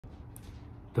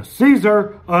The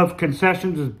Caesar of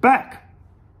concessions is back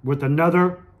with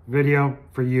another video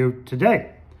for you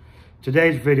today.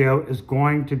 Today's video is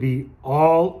going to be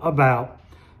all about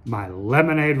my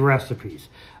lemonade recipes.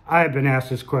 I have been asked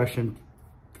this question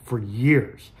for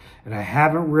years, and I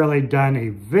haven't really done a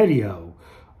video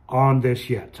on this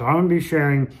yet. So I'm going to be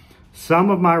sharing some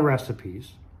of my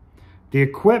recipes, the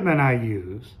equipment I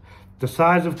use, the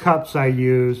size of cups I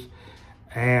use,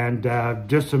 and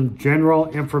just some general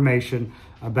information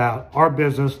about our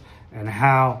business and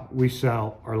how we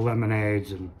sell our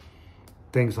lemonades and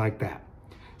things like that.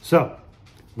 So,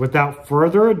 without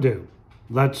further ado,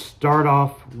 let's start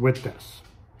off with this.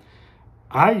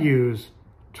 I use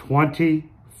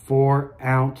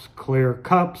 24-ounce clear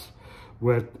cups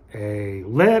with a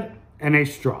lid and a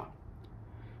straw.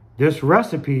 This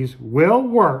recipe will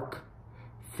work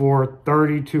for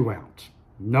 32-ounce,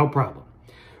 no problem.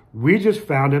 We just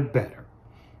found it better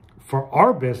for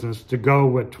our business to go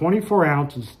with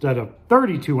 24-ounce instead of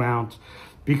 32-ounce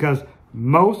because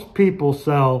most people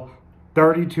sell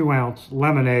 32-ounce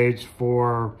lemonades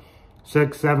for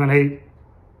 $6, $7,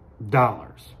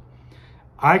 $8.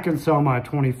 I can sell my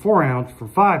 24-ounce for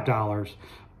 $5,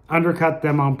 undercut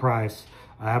them on price.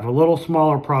 I have a little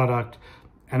smaller product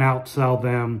and outsell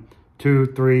them 2,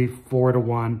 3, 4 to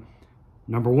 1.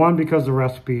 Number one, because of the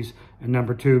recipes, and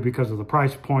number two, because of the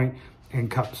price point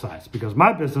and cup size. Because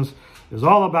my business is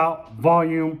all about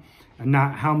volume and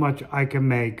not how much I can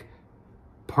make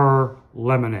per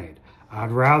lemonade.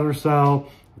 I'd rather sell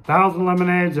 1,000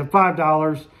 lemonades at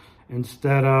 $5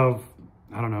 instead of,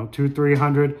 I don't know, 200,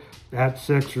 300 at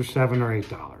 $6 or $7 or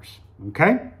 $8.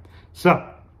 Okay? So,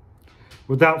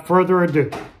 without further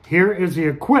ado, here is the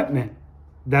equipment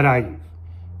that I use.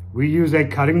 We use a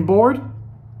cutting board,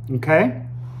 okay,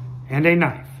 and a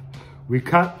knife. We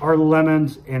cut our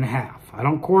lemons in half. I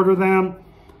don't quarter them,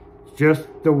 it's just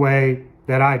the way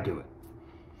that I do it.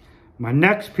 My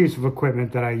next piece of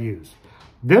equipment that I use.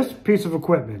 This piece of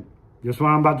equipment, just what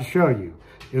I'm about to show you,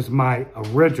 is my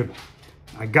original.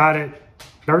 I got it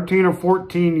 13 or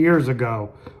 14 years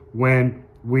ago when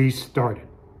we started.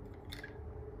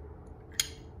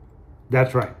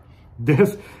 That's right.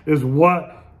 This is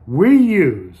what we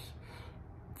use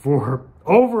for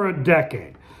over a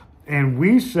decade. And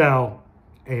we sell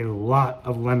a lot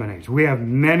of lemonades. We have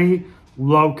many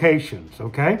locations,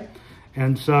 okay?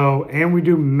 And we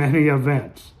do many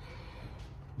events.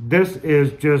 This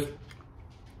is just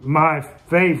my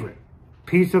favorite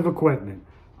piece of equipment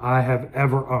I have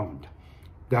ever owned.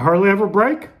 They hardly ever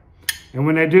break. And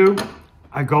when they do,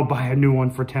 I go buy a new one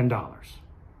for $10.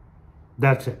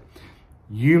 That's it.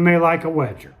 You may like a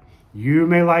wedger. You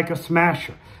may like a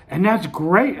smasher. And that's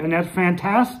great. And that's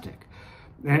fantastic.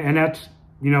 And that's,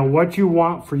 you know, what you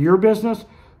want for your business.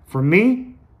 For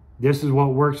me, this is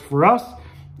what works for us.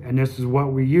 And this is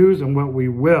what we use and what we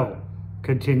will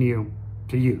continue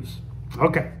to use.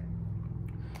 Okay.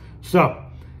 So,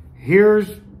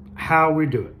 here's how we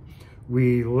do it.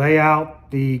 We lay out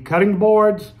the cutting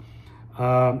boards.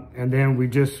 And then we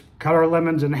just cut our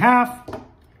lemons in half.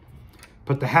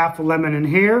 Put the half a lemon in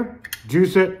here.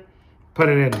 Juice it. Put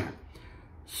it in there.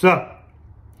 So,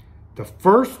 the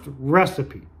first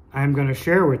recipe I'm going to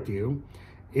share with you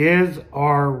is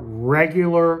our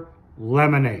regular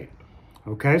lemonade.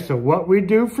 Okay, so what we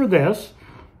do for this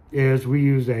is we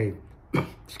use a, a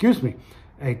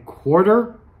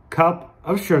 1/4 cup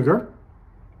of sugar.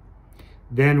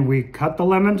 Then we cut the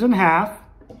lemons in half,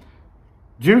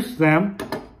 juice them,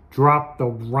 drop the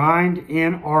rind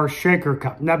in our shaker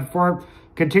cup. Now, before I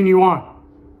continue on,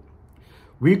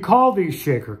 we call these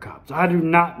shaker cups. I do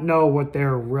not know what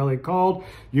they're really called.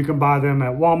 You can buy them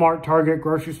at Walmart, Target,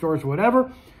 grocery stores,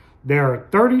 whatever. They're a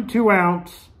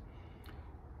 32-ounce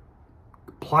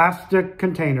plastic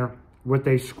container with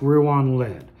a screw-on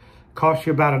lid. Costs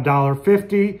you about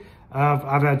 $1.50.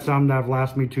 I've had some that have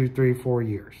lasted me 2, 3, 4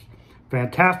 years.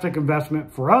 Fantastic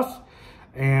investment for us.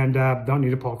 And don't need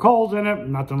to poke holes in it,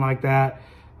 nothing like that.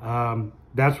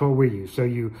 That's what we use.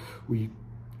 So we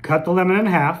cut the lemon in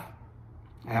half.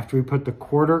 After we put the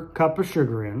 1/4 cup of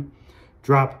sugar in,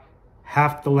 drop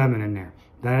half the lemon in there.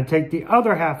 Then I take the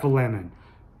other half of lemon,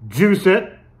 juice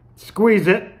it, squeeze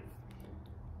it,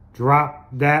 drop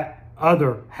that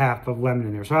other half of lemon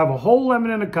in there. So I have a whole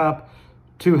lemon in a cup,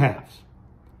 2 halves.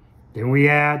 Then we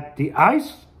add the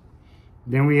ice.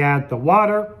 Then we add the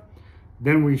water.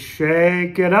 Then we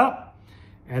shake it up.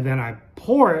 And then I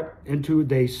pour it into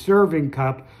the serving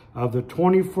cup of the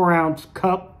 24-ounce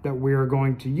cup that we are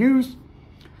going to use.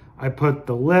 I put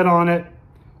the lid on it,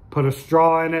 put a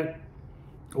straw in it,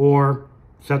 or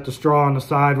set the straw on the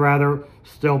side rather,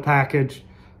 still packaged,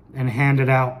 and hand it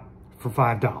out for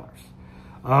 $5.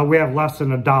 We have less than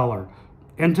 $1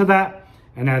 into that,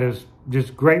 and that is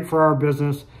just great for our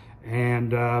business.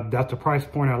 And that's a price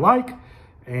point I like,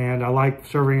 and I like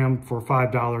serving them for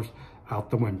 $5 out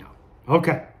the window.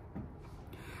 Okay.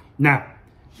 Now,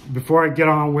 before I get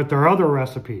on with our other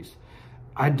recipes,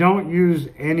 I don't use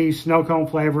any snow cone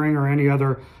flavoring or any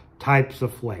other types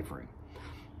of flavoring.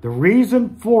 The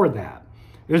reason for that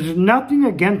is there's nothing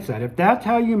against that. If that's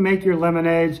how you make your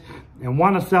lemonades and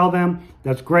want to sell them,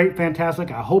 that's great, fantastic.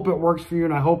 I hope it works for you,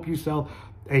 and I hope you sell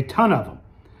a ton of them.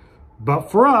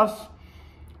 But for us,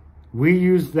 we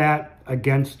use that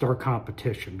against our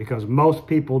competition because most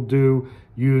people do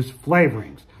use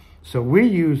flavorings. So we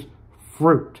use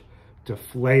fruit to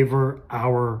flavor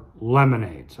our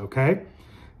lemonades, okay?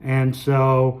 And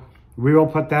so we will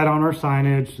put that on our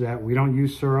signage that we don't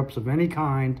use syrups of any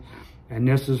kind, and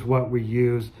this is what we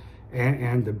use.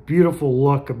 And the beautiful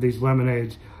look of these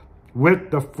lemonades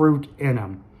with the fruit in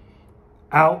them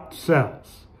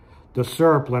outsells the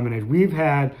syrup lemonade. We've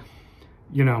had,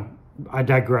 you know, I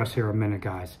digress here a minute,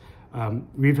 guys.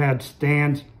 We've had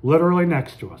stands literally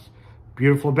next to us.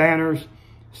 Beautiful banners,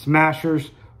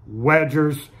 smashers,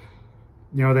 wedgers.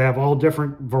 You know, they have all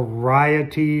different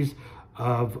varieties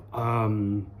of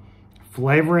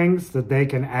flavorings that they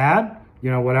can add, you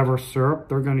know, whatever syrup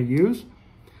they're going to use.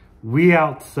 We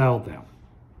outsell them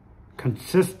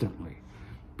consistently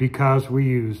because we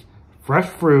use fresh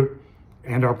fruit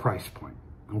and our price point,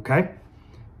 okay?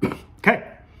 Okay.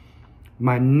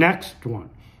 My next one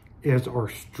is our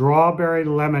strawberry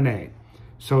lemonade.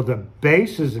 So the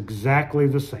base is exactly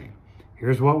the same.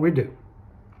 Here's what we do.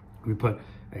 We put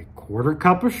a 1/4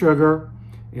 cup of sugar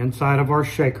inside of our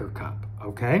shaker cup,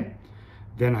 okay?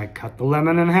 Then I cut the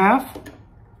lemon in half,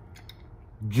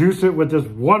 juice it with this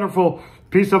wonderful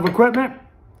piece of equipment,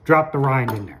 drop the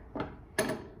rind in there.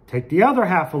 Take the other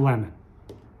half of lemon,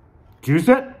 juice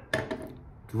it,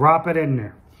 drop it in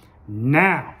there.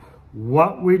 Now,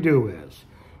 what we do is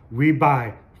we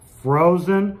buy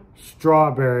frozen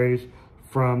strawberries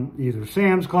from either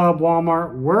Sam's Club,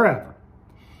 Walmart, wherever,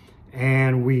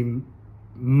 and we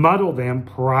muddle them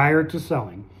prior to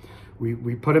selling.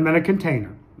 We put them in a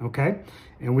container, okay?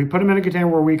 And we put them in a container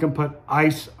where we can put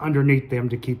ice underneath them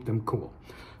to keep them cool,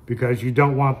 because you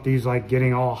don't want these like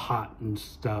getting all hot and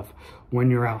stuff when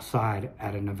you're outside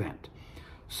at an event.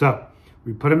 So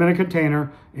we put them in a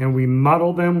container and we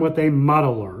muddle them with a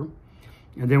muddler,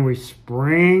 and then we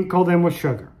sprinkle them with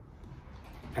sugar,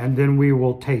 and then we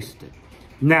will taste it.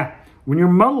 Now, when you're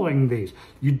muddling these,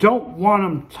 you don't want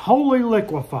them totally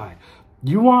liquefied.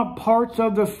 You want parts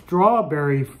of the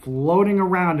strawberry floating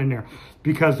around in there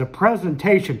because the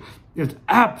presentation is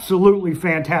absolutely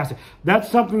fantastic. That's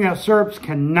something that syrups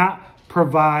cannot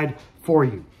provide for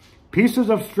you. Pieces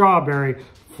of strawberry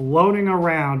floating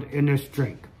around in this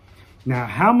drink. Now,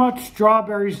 how much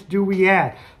strawberries do we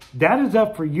add? That is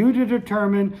up for you to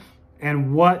determine,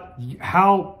 and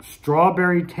how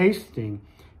strawberry tasting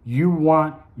you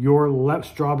want your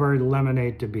strawberry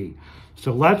lemonade to be.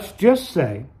 So let's just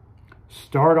say,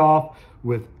 start off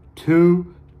with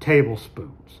 2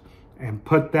 tablespoons and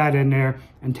put that in there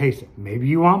and taste it. Maybe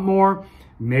you want more,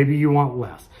 maybe you want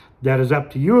less. That is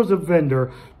up to you as a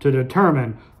vendor to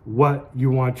determine what you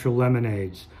want your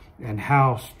lemonades and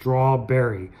how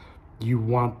strawberry you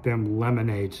want them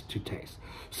lemonades to taste.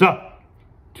 So,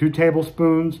 2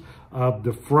 tablespoons of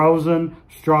the frozen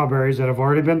strawberries that have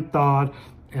already been thawed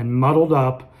and muddled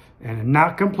up, and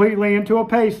not completely into a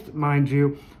paste, mind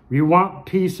you. We want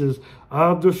pieces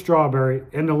of the strawberry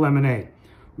in the lemonade.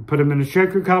 We put them in a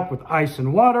shaker cup with ice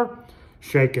and water,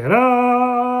 shake it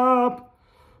up,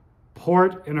 pour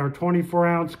it in our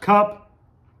 24-ounce cup,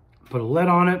 put a lid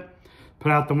on it,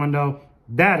 put out the window.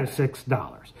 That is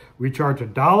 $6. We charge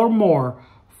 $1 more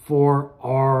for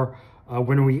our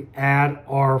when we add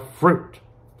our fruit.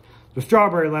 The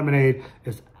strawberry lemonade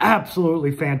is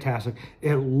absolutely fantastic.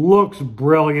 It looks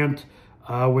brilliant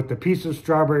with the piece of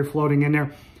strawberry floating in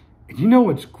there. And you know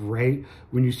what's great?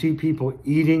 When you see people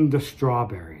eating the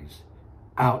strawberries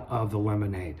out of the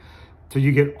lemonade. So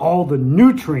you get all the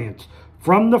nutrients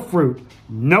from the fruit,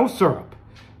 no syrup.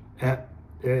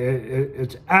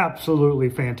 It's absolutely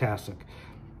fantastic.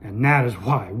 And that is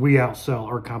why we outsell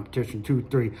our competition 2,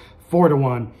 3, 4 to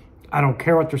 1. I don't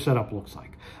care what their setup looks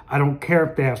like. I don't care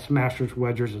if they have smashers,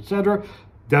 wedgers, etc.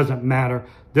 Doesn't matter.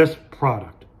 This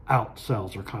product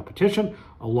outsells our competition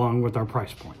along with our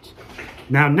price points.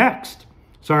 Now next,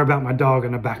 sorry about my dog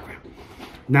in the background.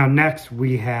 Now next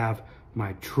we have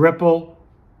my triple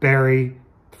berry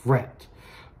threat.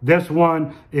 This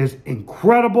one is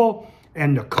incredible,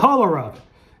 and the color of it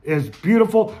is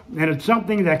beautiful, and it's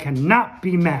something that cannot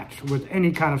be matched with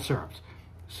any kind of syrups.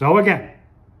 So again,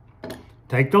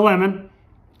 take the lemon,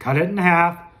 cut it in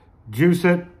half, juice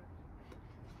it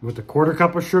with a 1/4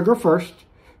 cup of sugar first,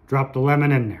 drop the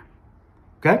lemon in there,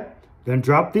 okay? Then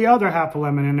drop the other half a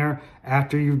lemon in there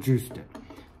after you've juiced it.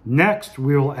 Next,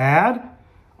 we will add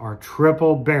our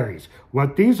triple berries.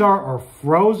 What these are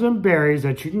frozen berries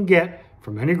that you can get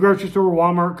from any grocery store,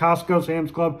 Walmart, Costco,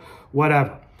 Sam's Club,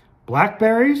 whatever.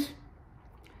 Blackberries,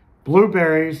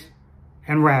 blueberries,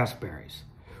 and raspberries.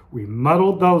 We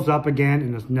muddled those up again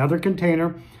in another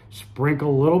container,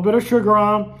 sprinkle a little bit of sugar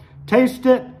on them, taste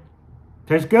it.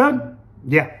 Tastes good?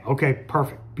 Yeah, okay,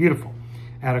 perfect, beautiful.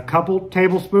 Add a couple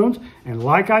tablespoons, and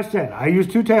like I said, I use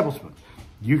 2 tablespoons.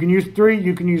 You can use 3,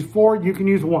 you can use 4, you can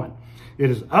use 1. It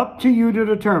is up to you to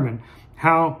determine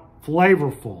how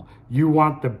flavorful you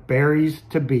want the berries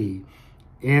to be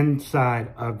inside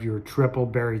of your triple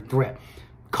berry thread.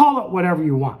 Call it whatever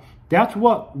you want. That's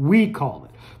what we call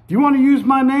it. If you want to use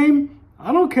my name,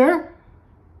 I don't care.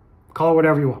 Call it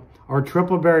whatever you want. Our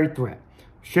triple berry thread.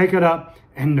 Shake it up,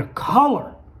 and the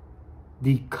color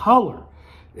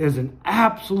is an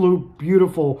absolute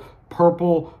beautiful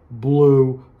purple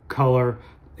blue color,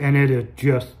 and it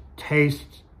just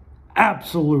tastes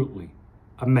absolutely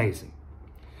amazing.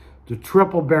 The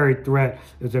triple berry thread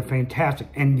is a fantastic,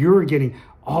 and you're getting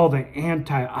all the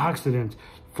antioxidants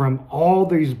from all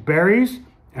these berries.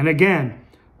 And again,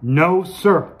 no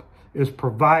syrup is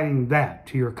providing that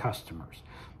to your customers,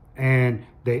 and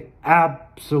they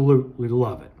absolutely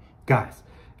love it. Guys,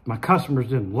 if my customers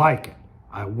didn't like it,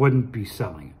 I wouldn't be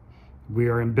selling it. We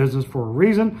are in business for a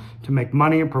reason, to make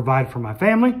money and provide for my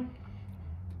family.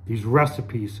 These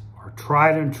recipes are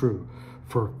tried and true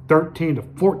for 13 to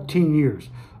 14 years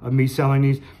of me selling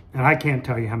these, and I can't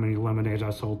tell you how many lemonades I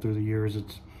sold through the years.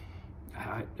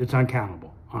 It's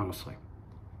uncountable, honestly.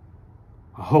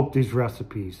 I hope these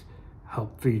recipes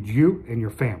help feed you and your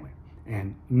family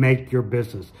and make your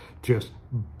business just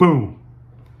boom.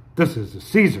 This is the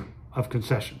Caesar of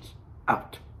concessions.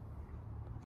 Out.